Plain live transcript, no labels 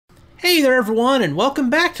Hey there everyone, and welcome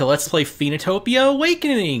back to Let's Play Phoenotopia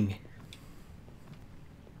Awakening!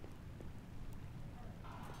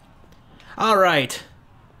 Alright.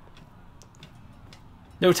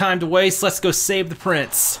 No time to waste, let's go save the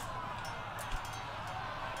prince.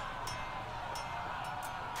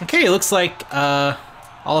 Okay, it looks like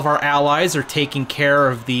all of our allies are taking care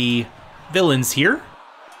of the villains here.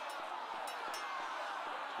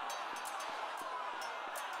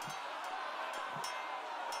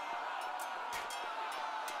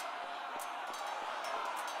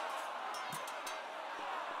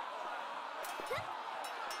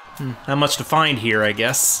 Not much to find here, I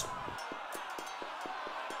guess.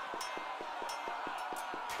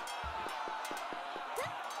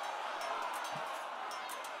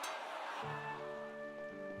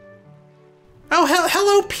 Oh,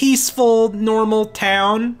 hello, peaceful, normal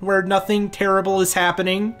town where nothing terrible is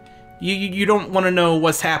happening. You don't want to know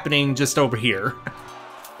what's happening just over here.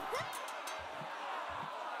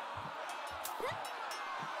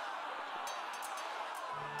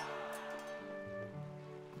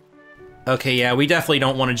 Okay, yeah, we definitely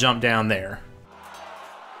don't want to jump down there.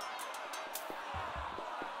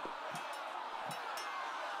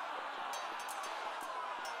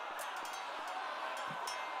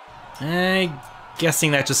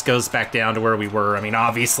 Guessing that just goes back down to where we were. I mean,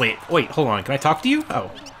 obviously... Wait, hold on, can I talk to you?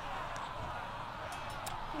 Oh.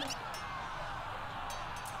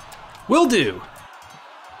 Will do!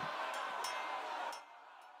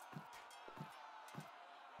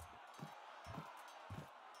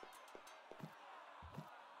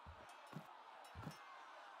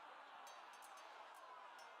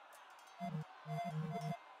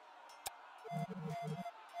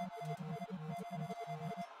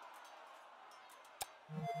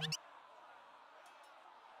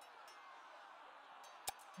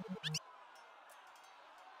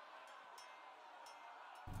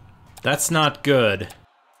 That's not good.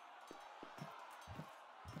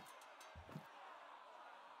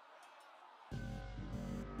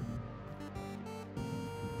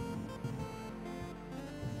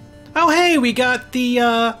 Oh hey, we got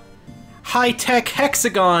the high-tech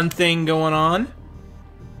hexagon thing going on.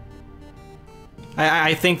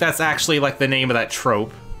 I think that's actually like the name of that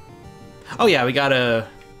trope. Oh yeah, we gotta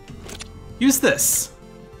use this.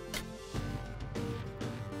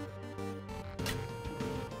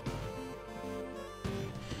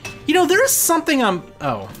 You know, there's something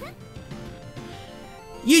oh.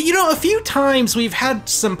 You know, a few times we've had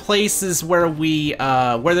some places where we,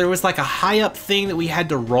 where there was like a high-up thing that we had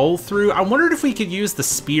to roll through. I wondered if we could use the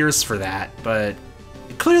spears for that, but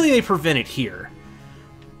clearly they prevent it here.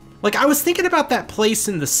 Like, I was thinking about that place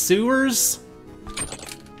in the sewers.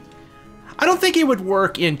 I don't think it would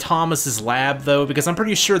work in Thomas's lab, though, because I'm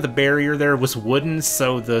pretty sure the barrier there was wooden,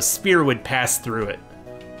 so the spear would pass through it.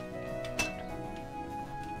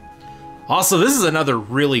 Also, this is another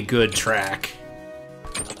really good track.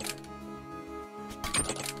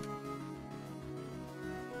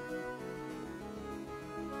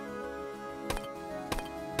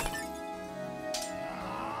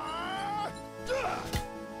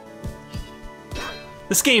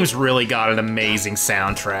 This game's really got an amazing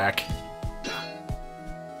soundtrack.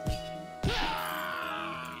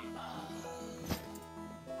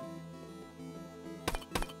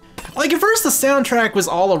 Like, at first the soundtrack was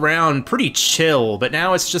all around pretty chill, but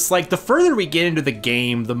now it's just like, the further we get into the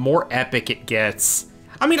game, the more epic it gets.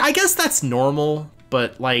 I mean, I guess that's normal,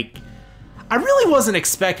 but like, I really wasn't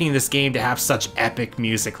expecting this game to have such epic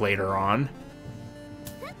music later on.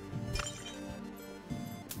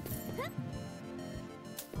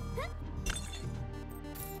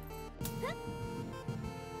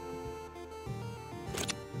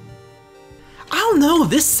 I don't know,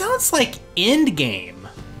 this sounds like endgame.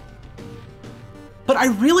 But I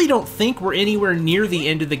really don't think we're anywhere near the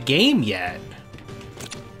end of the game yet.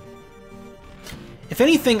 If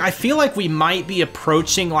anything, I feel like we might be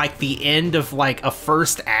approaching like the end of like a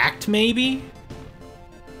first act, maybe?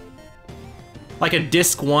 Like a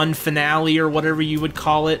disc 1 finale or whatever you would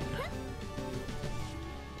call it.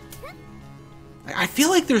 I feel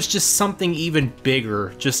like there's just something even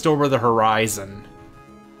bigger just over the horizon.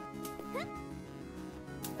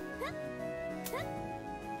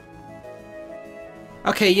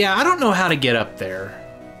 Okay, yeah, I don't know how to get up there.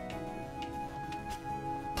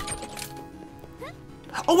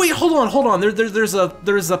 Oh wait, hold on. There's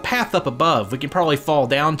a path up above. We can probably fall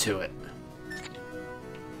down to it.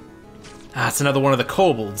 Ah, it's another one of the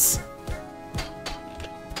kobolds.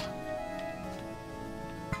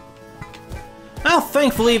 Well,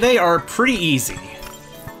 thankfully they are pretty easy.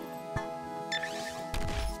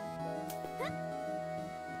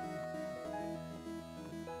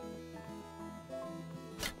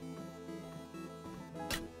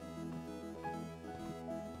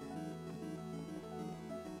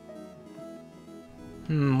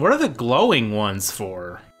 What are the glowing ones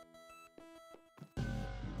for?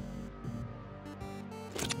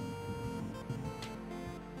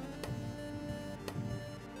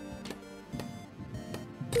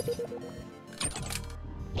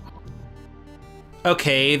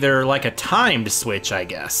 Okay, they're like a timed switch, I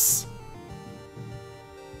guess.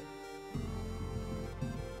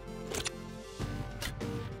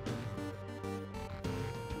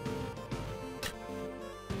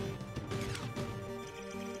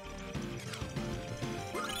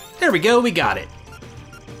 There we go, we got it.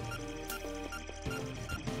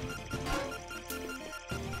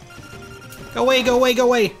 Go away, go away, go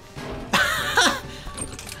away!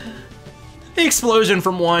 The explosion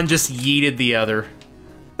from one just yeeted the other.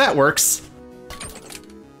 That works.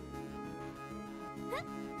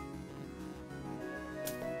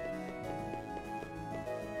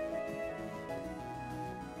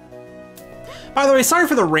 By the way, sorry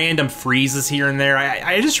for the random freezes here and there.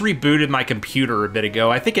 I just rebooted my computer a bit ago.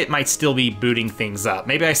 I think it might still be booting things up.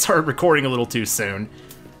 Maybe I started recording a little too soon.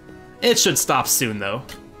 It should stop soon, though.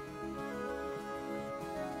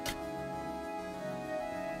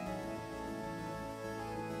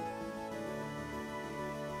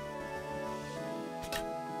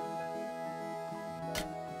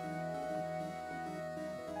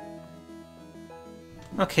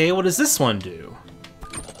 Okay, what does this one do?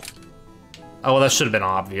 Oh, well, that should have been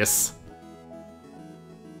obvious.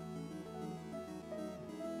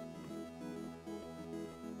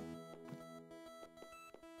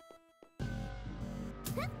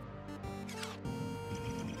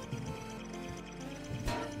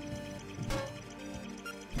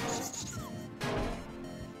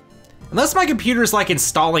 Unless my computer's like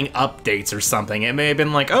installing updates or something, it may have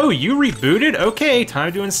been like, oh, you rebooted? Okay,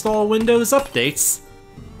 time to install Windows updates.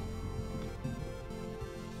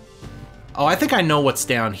 Oh, I think I know what's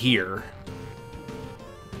down here.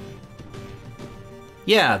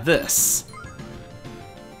 Yeah, this.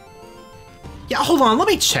 Yeah, hold on, let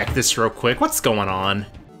me check this real quick. What's going on?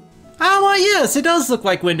 Oh, well, yes, it does look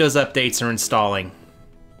like Windows updates are installing.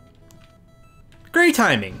 Great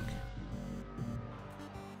timing.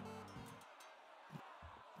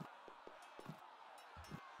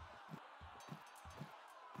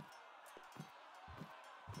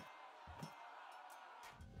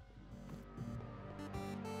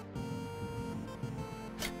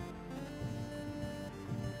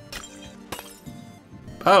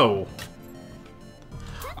 Oh.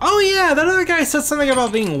 Oh yeah, that other guy said something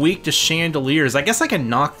about being weak to chandeliers. I guess I can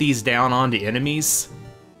knock these down onto enemies.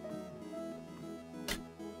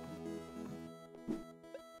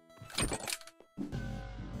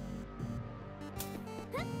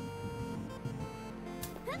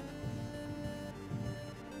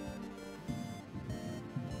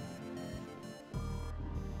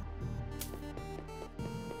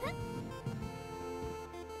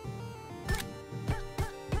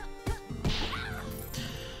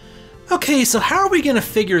 Okay, so how are we gonna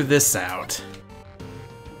figure this out?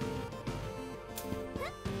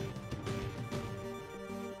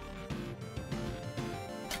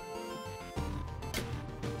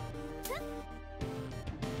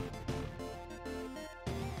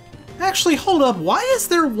 Actually, hold up, why is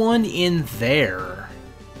there one in there?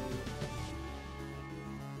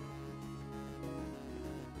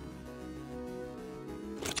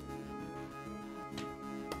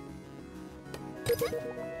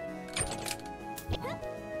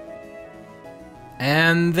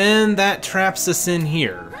 And then that traps us in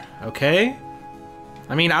here, okay?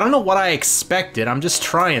 I mean, I don't know what I expected, I'm just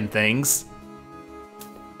trying things.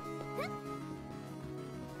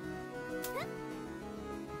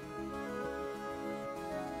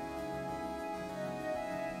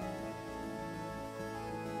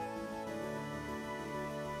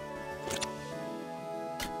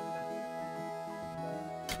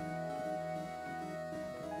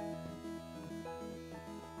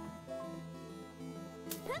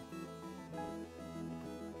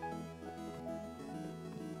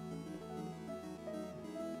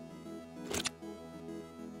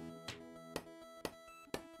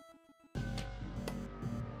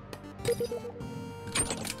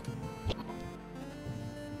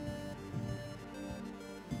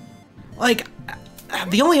 Like,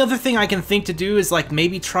 the only other thing I can think to do is like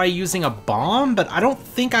maybe try using a bomb, but I don't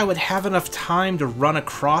think I would have enough time to run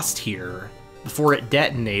across here before it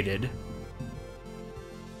detonated.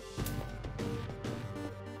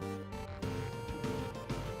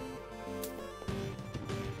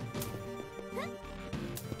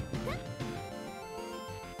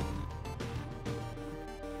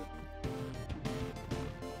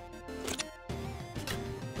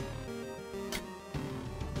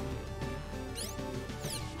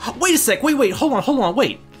 Wait a sec, wait, hold on,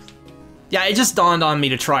 wait. Yeah, it just dawned on me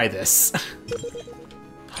to try this.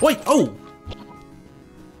 Wait, oh!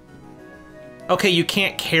 Okay, you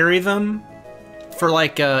can't carry them for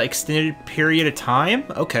like a extended period of time?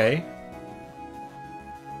 Okay.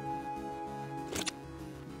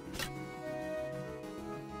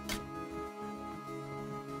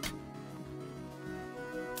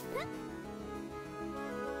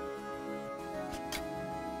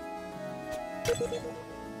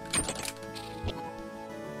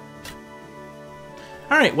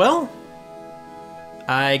 Alright, well,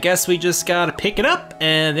 I guess we just gotta pick it up,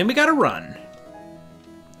 and then we gotta run.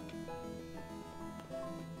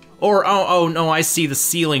 Or, oh no, I see the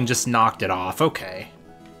ceiling just knocked it off, okay.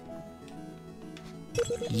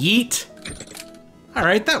 Yeet.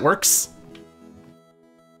 Alright, that works.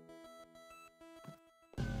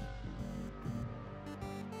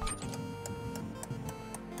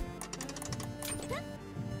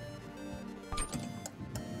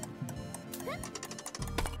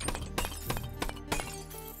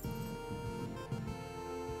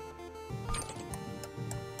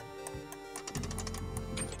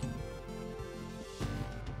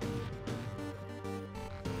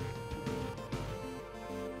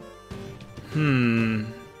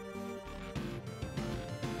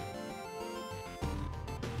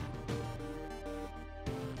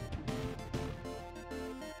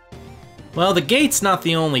 Well, the gate's not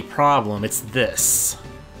the only problem, it's this.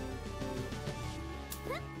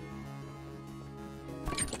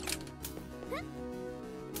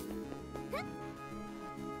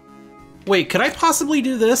 Wait, could I possibly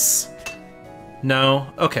do this?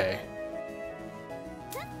 No? Okay.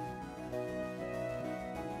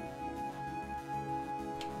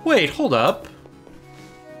 Wait, hold up.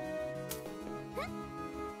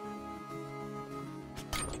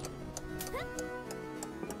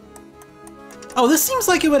 Oh, this seems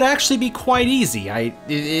like it would actually be quite easy,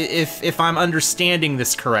 if I'm understanding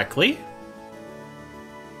this correctly.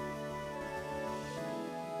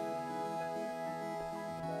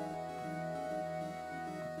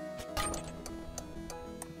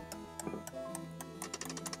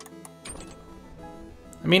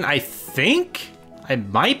 I mean, I think I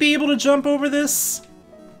might be able to jump over this.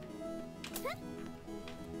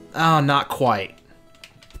 Oh, not quite.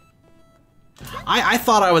 I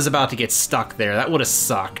thought I was about to get stuck there. That would have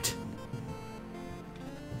sucked.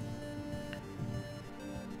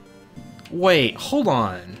 Wait, hold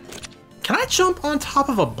on. Can I jump on top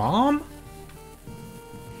of a bomb?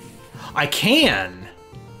 I can.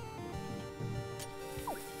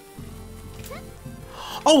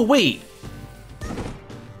 Oh, wait.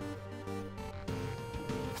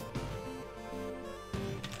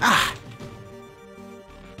 Ah.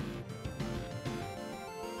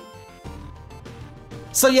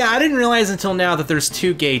 So yeah, I didn't realize until now that there's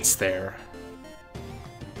two gates there.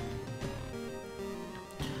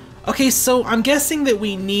 Okay, so I'm guessing that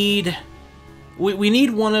we need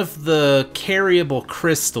one of the carryable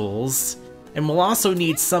crystals, and we'll also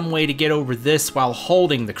need some way to get over this while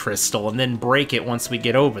holding the crystal and then break it once we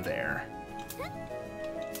get over there.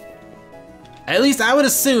 At least I would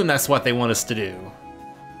assume that's what they want us to do.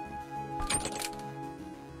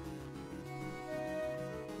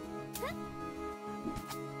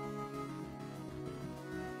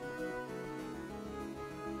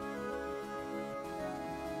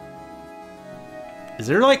 Is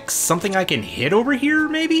there like something I can hit over here,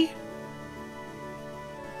 maybe?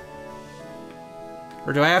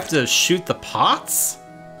 Or do I have to shoot the pots?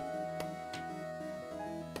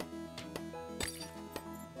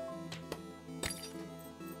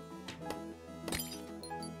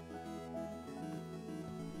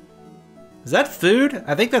 Is that food?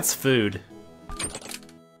 I think that's food.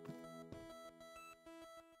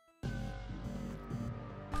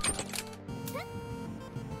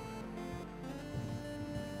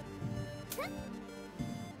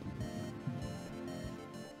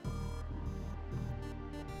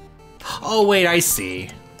 Oh wait, I see.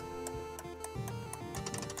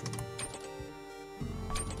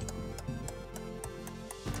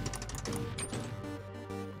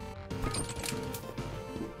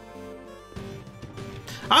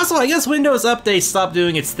 Also, I guess Windows Update stopped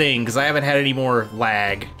doing its thing, because I haven't had any more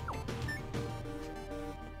lag.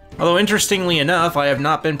 Although, interestingly enough, I have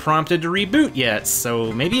not been prompted to reboot yet,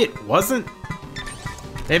 so maybe it wasn't...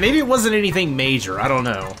 Maybe it wasn't anything major, I don't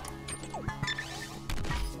know.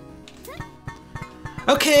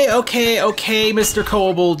 Okay, Mr.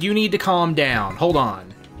 Kobold, you need to calm down. Hold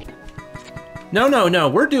on. No,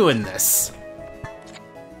 we're doing this.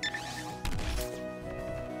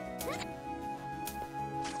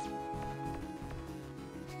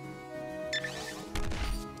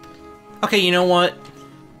 Okay, you know what?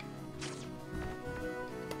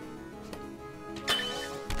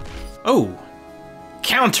 Oh!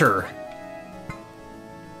 Counter!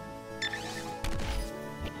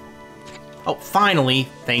 Oh, finally!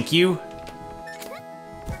 Thank you.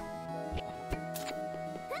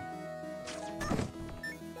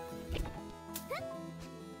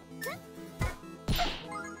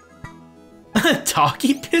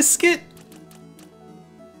 Talkie biscuit?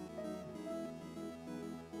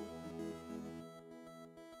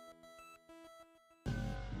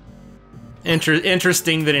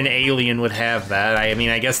 Interesting that an alien would have that. I mean,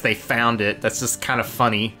 I guess they found it. That's just kind of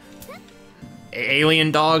funny.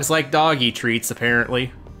 Alien dogs like doggy treats,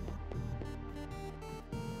 apparently.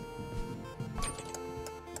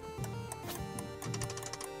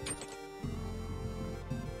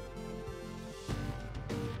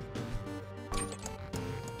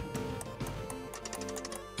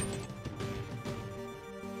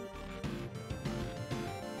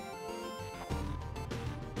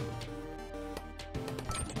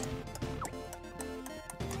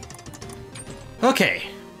 Okay.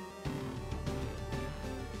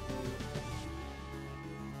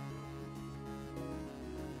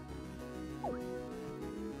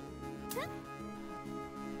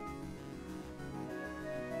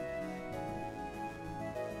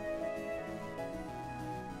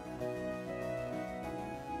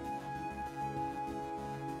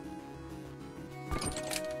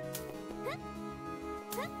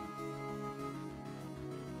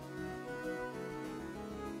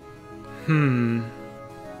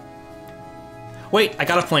 Wait, I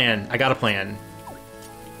got a plan. I got a plan.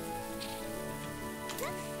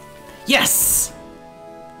 Yes!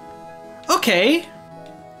 Okay.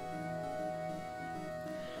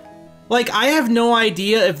 Like, I have no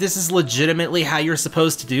idea if this is legitimately how you're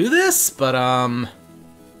supposed to do this, but,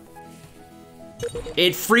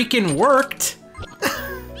 it freaking worked!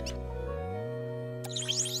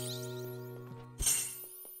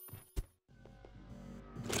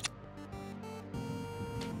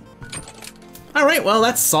 Alright, well,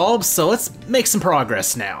 that's solved, so let's make some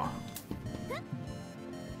progress now.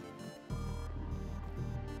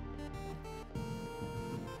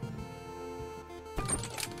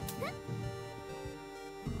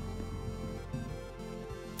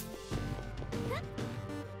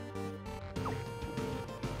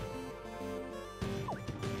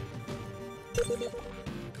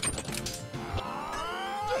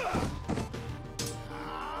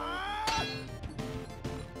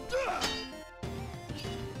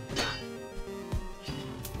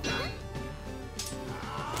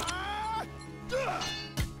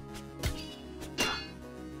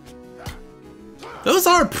 Those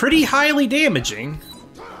are pretty highly damaging.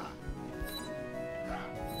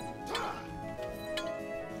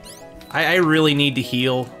 I really need to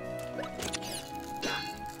heal.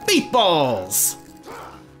 Meatballs!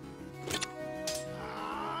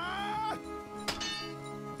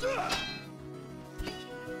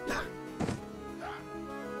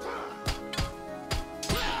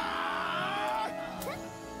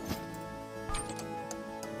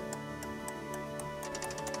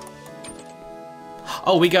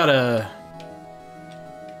 Oh, we gotta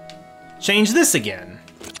change this again.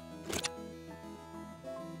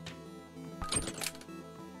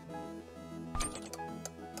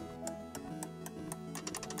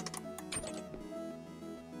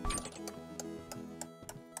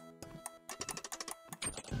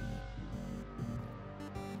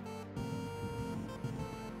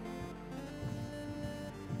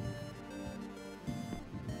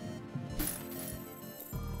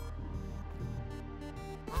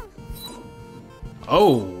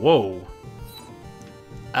 Oh, whoa.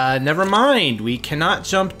 Never mind. We cannot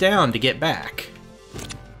jump down to get back.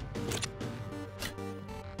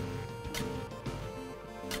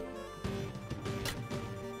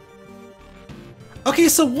 Okay,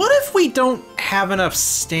 so what if we don't have enough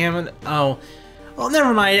stamina? Oh, well,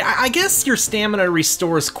 never mind. I guess your stamina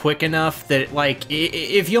restores quick enough that, like,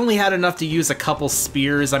 if you only had enough to use a couple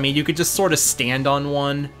spears, I mean, you could just sort of stand on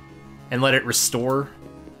one and let it restore.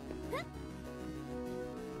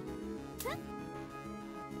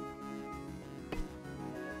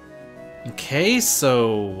 Okay,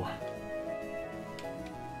 so...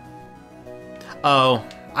 Oh,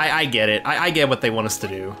 I get it. I get what they want us to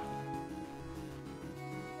do.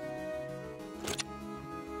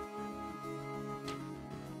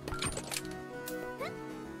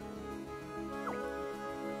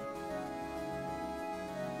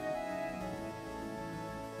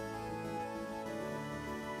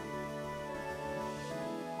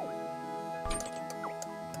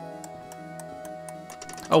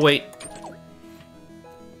 Oh, wait.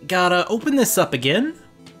 gotta open this up again.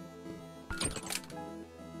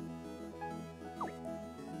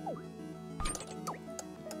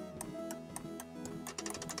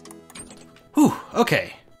 Whew,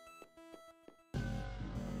 okay.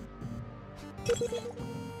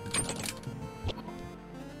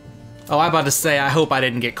 Oh, I'm about to say, I hope I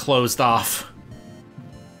didn't get closed off.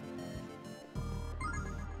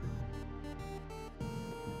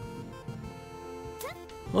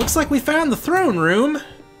 Looks like we found the throne room.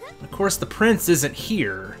 Of course, the prince isn't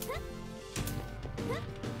here.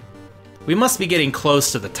 We must be getting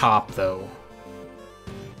close to the top, though.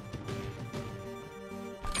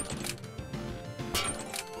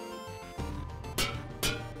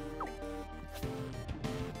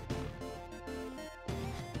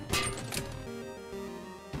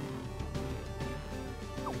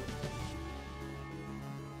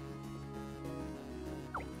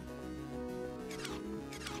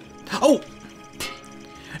 Oh!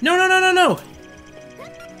 No, no, no, no, no!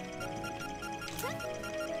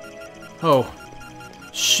 Oh.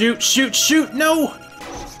 Shoot, shoot, shoot! No!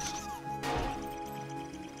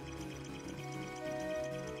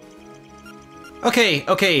 Okay,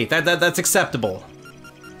 okay, that's acceptable.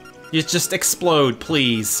 You just explode,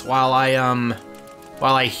 please, while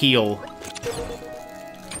I heal.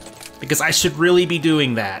 Because I should really be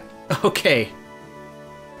doing that. Okay.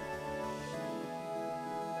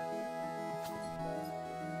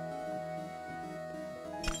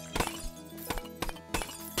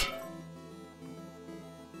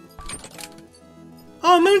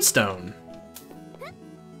 Oh, Moonstone!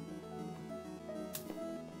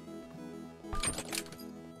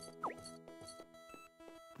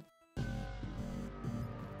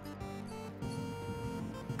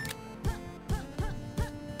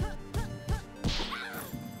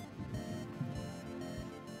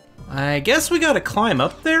 I guess we gotta climb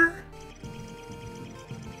up there?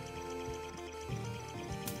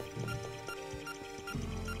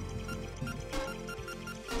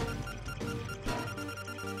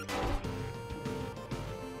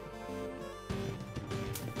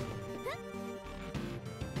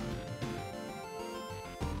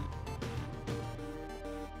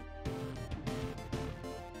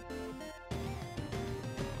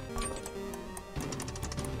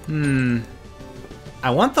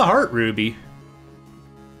 I want the heart ruby.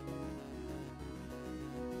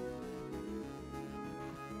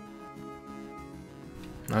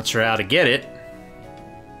 Not sure how to get it.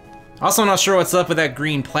 Also not sure what's up with that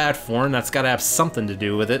green platform. That's gotta have something to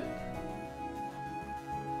do with it.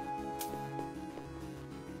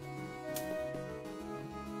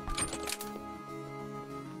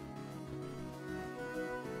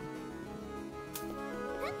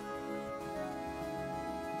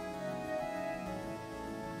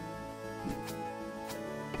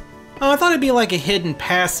 Oh, I thought it'd be like a hidden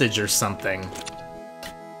passage or something.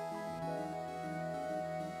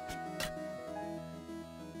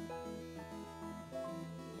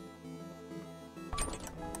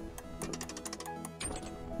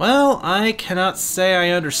 Well, I cannot say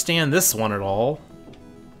I understand this one at all.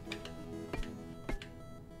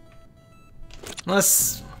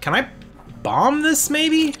 Unless... can I bomb this,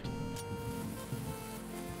 maybe?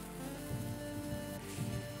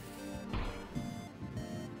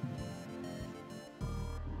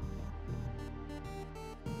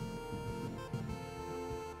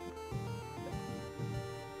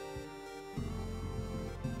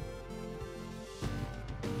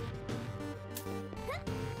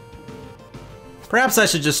 Perhaps I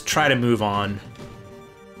should just try to move on.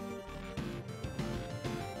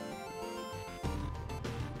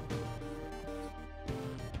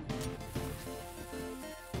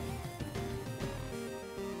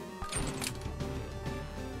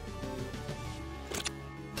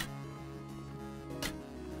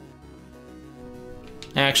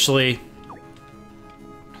 Actually,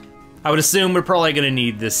 I would assume we're probably gonna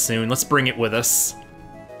need this soon. Let's bring it with us.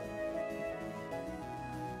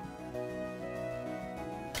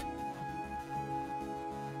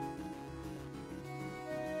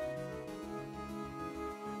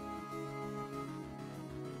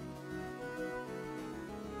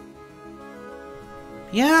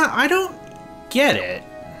 Yeah, I don't get it.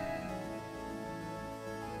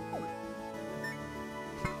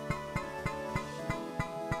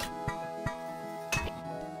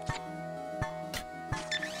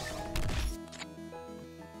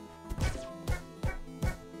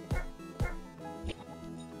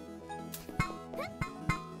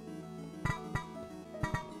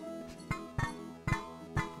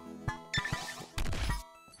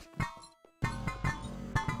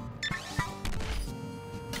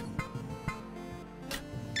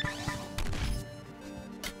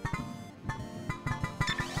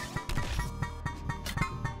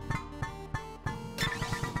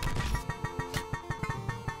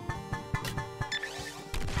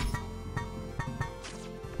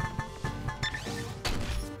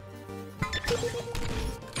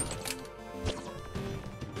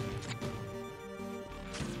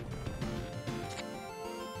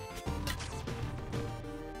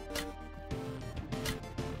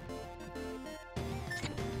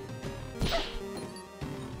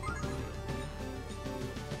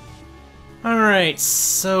 Alright,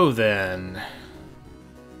 so then...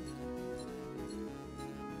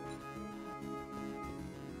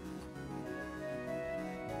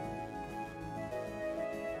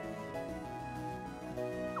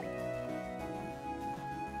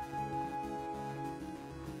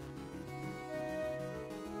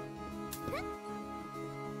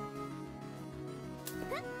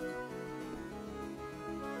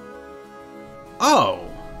 Oh!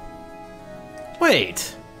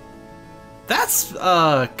 Wait. That's,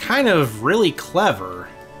 kind of really clever.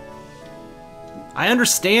 I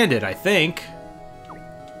understand it, I think.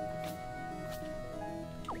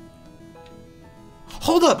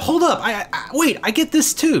 Hold up, hold up! Wait, I get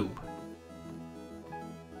this too!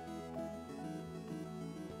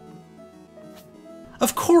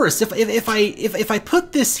 Of course, if I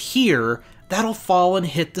put this here, that'll fall and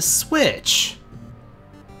hit the switch.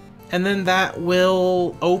 And then that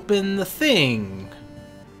will open the thing.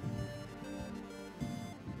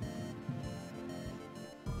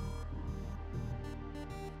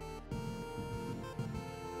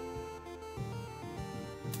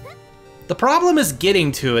 The problem is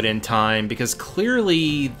getting to it in time, because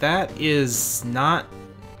clearly that is not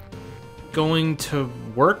going to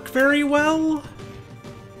work very well.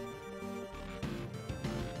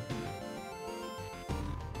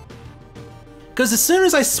 Because as soon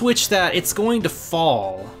as I switch that, it's going to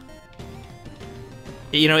fall.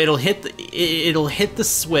 You know, it'll hit the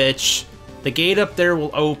switch. The gate up there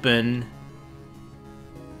will open.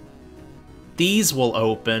 These will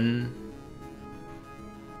open.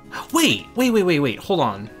 Wait, hold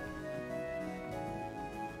on.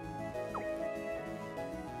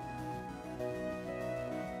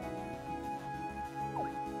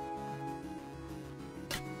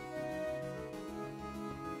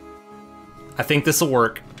 I think this'll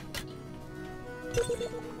work.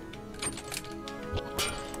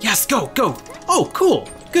 Yes, go, go! Oh, cool!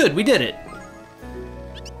 Good, we did it!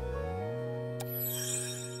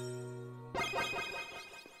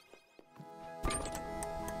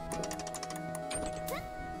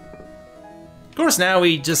 Of course, now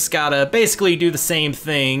we just gotta basically do the same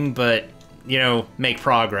thing, but, you know, make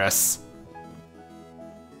progress.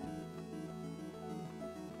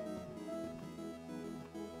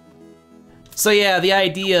 So yeah, the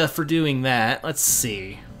idea for doing that, let's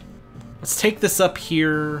see. Let's take this up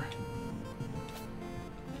here.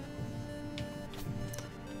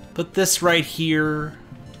 Put this right here.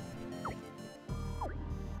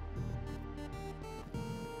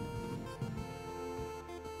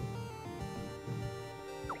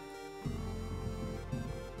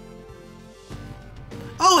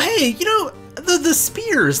 Oh hey, you know, the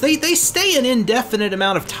spears, they stay an indefinite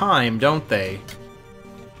amount of time, don't they?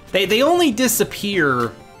 They only disappear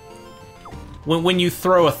when you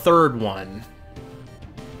throw a third one.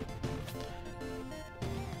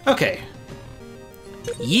 Okay.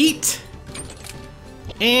 Yeet.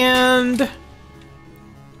 And...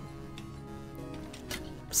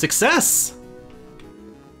 success!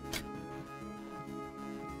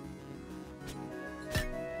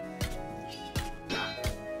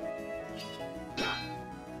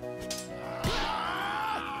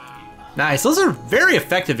 Nice, those are very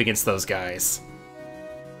effective against those guys.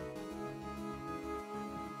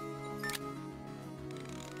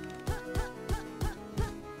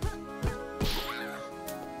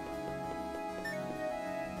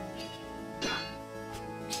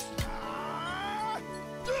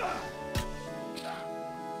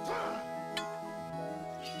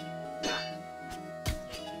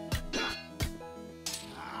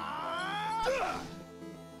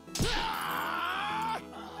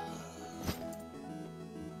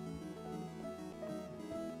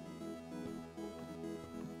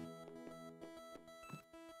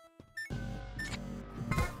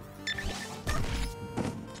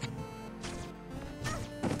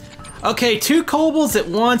 Okay, 2 kobolds at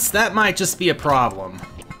once, that might just be a problem.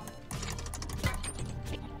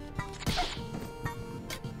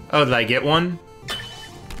 Oh, did I get one?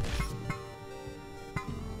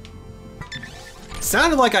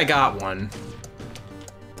 Sounded like I got one.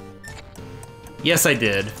 Yes, I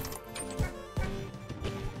did.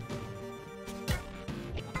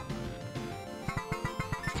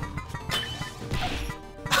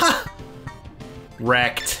 Ha!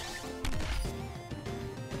 Wrecked.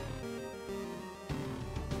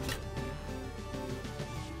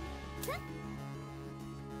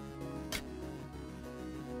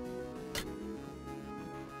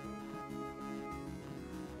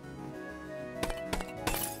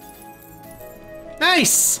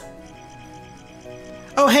 Nice!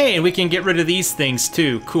 Oh hey, and we can get rid of these things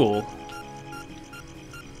too, cool.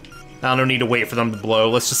 I don't need to wait for them to blow.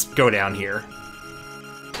 Let's just go down here.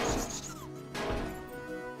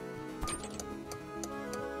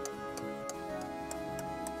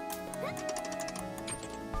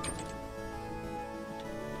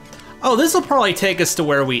 Oh, this will probably take us to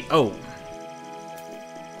where we... Oh.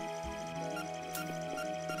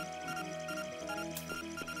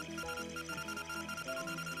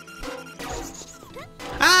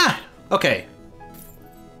 Ah! Okay.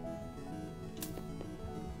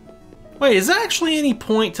 Wait, is there actually any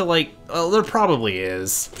point to, like... Oh, there probably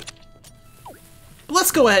is. But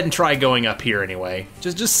let's go ahead and try going up here anyway.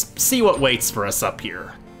 Just see what waits for us up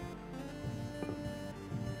here.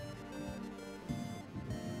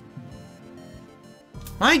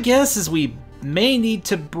 My guess is we may need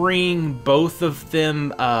to bring both of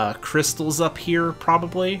them crystals up here,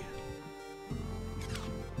 probably.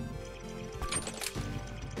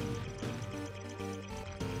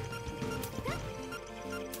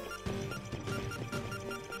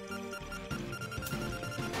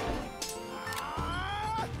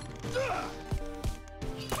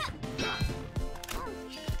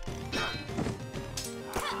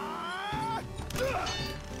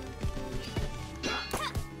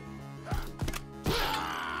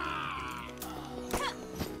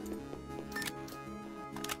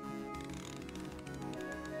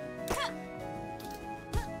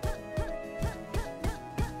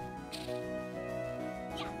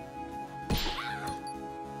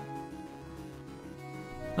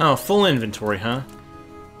 Oh, full inventory, huh?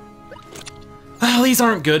 Well, these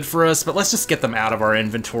aren't good for us, but let's just get them out of our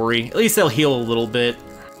inventory. At least they'll heal a little bit.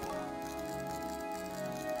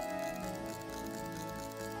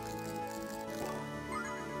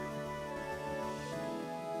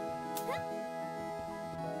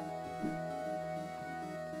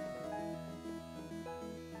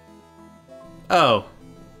 Oh.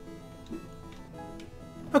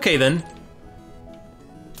 Okay, then.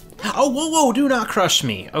 Oh, whoa, whoa, do not crush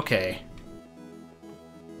me. Okay.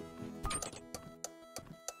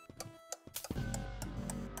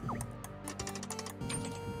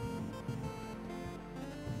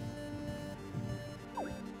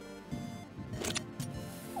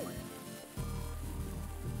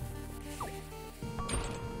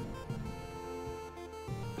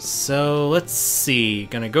 So, let's see.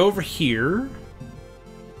 Gonna go over here.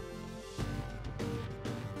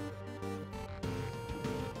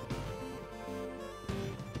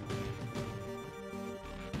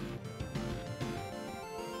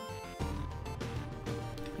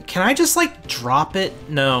 Can I just, like, drop it?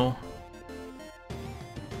 No.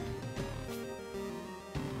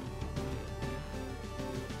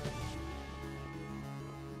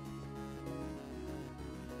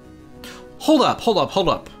 Hold up, hold up, hold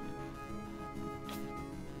up.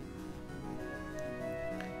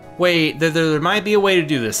 Wait, there might be a way to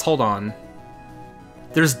do this. Hold on.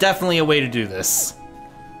 There's definitely a way to do this.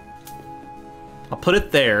 I'll put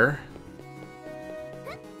it there.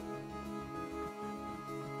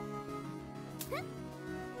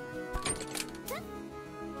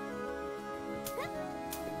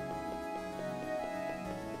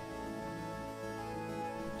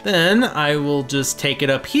 Then I will just take it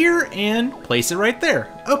up here and place it right there.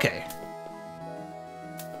 Okay.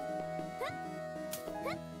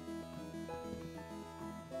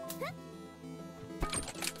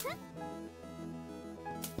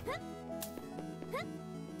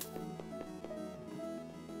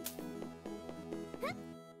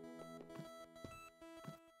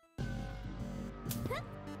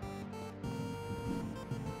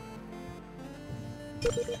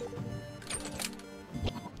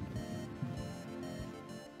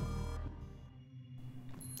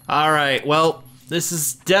 Alright, well, this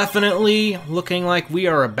is definitely looking like we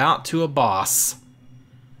are about to a boss.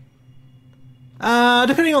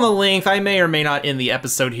 Depending on the length, I may or may not end the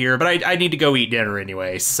episode here, but I need to go eat dinner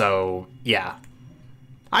anyway, so yeah.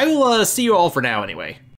 I will see you all for now anyway.